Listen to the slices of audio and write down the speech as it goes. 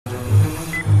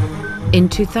In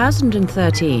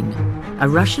 2013, a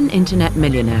Russian internet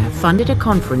millionaire funded a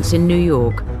conference in New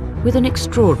York with an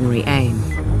extraordinary aim: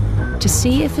 to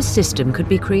see if a system could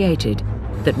be created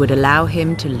that would allow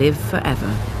him to live forever.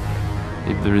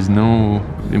 If there is no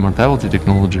immortality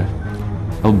technology,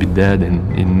 I'll be dead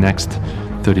in next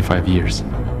 35 years.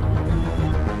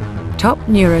 Top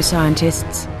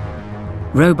neuroscientists,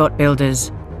 robot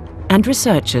builders, and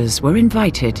researchers were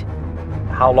invited.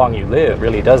 How long you live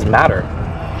really does matter.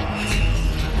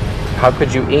 How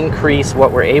could you increase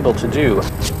what we're able to do?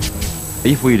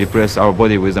 If we replace our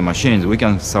body with the machines, we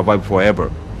can survive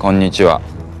forever. Konnichiwa.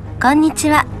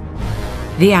 Konnichiwa.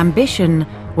 The ambition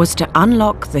was to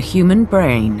unlock the human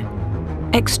brain,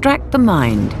 extract the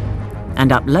mind, and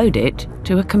upload it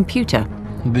to a computer.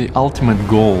 The ultimate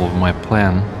goal of my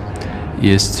plan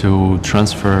is to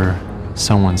transfer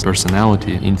someone's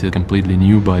personality into a completely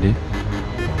new body.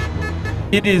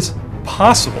 It is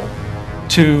possible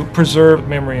to preserve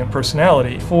memory and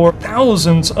personality for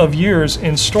thousands of years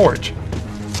in storage.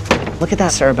 Look at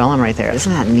that cerebellum right there.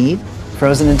 Isn't that neat?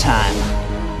 Frozen in time.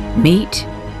 Meet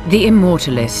the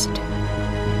Immortalist.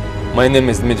 My name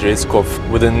is Dmitry Iskov.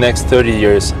 Within the next 30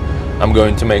 years, I'm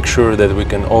going to make sure that we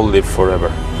can all live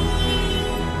forever.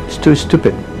 It's too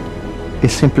stupid.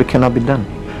 It simply cannot be done.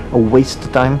 A waste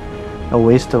of time, a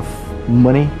waste of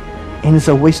money, and it's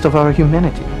a waste of our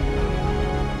humanity.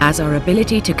 As our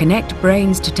ability to connect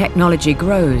brains to technology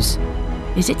grows,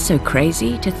 is it so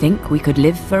crazy to think we could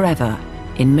live forever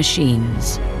in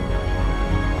machines?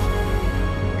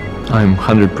 I'm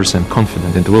 100%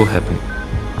 confident it will happen.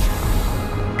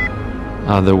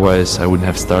 Otherwise, I wouldn't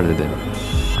have started it.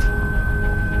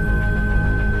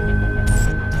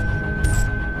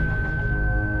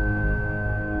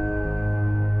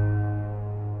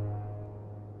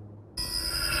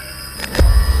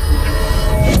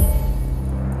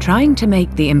 Trying to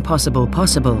make the impossible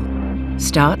possible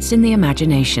starts in the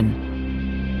imagination.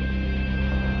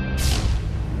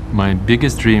 My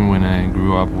biggest dream when I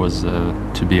grew up was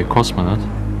to be a cosmonaut,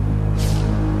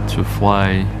 to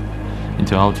fly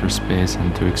into outer space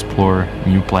and to explore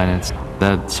new planets.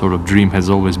 That sort of dream has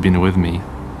always been with me.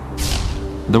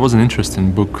 There was an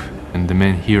interesting book, and the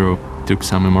main hero took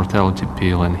some immortality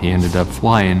pill and he ended up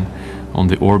flying on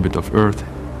the orbit of Earth.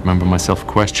 I remember myself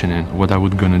questioning what I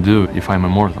was gonna do if I'm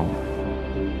immortal.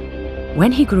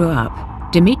 When he grew up,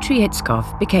 Dmitry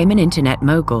Iskov became an internet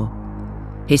mogul.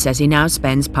 He says he now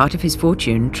spends part of his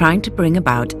fortune trying to bring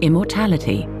about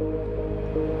immortality.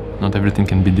 Not everything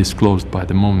can be disclosed by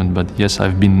the moment, but yes,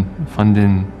 I've been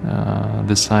funding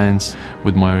the science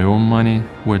with my own money.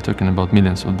 We're talking about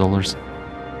millions of dollars.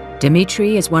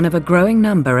 Dmitry is one of a growing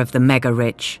number of the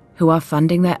mega-rich who are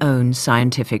funding their own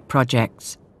scientific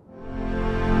projects.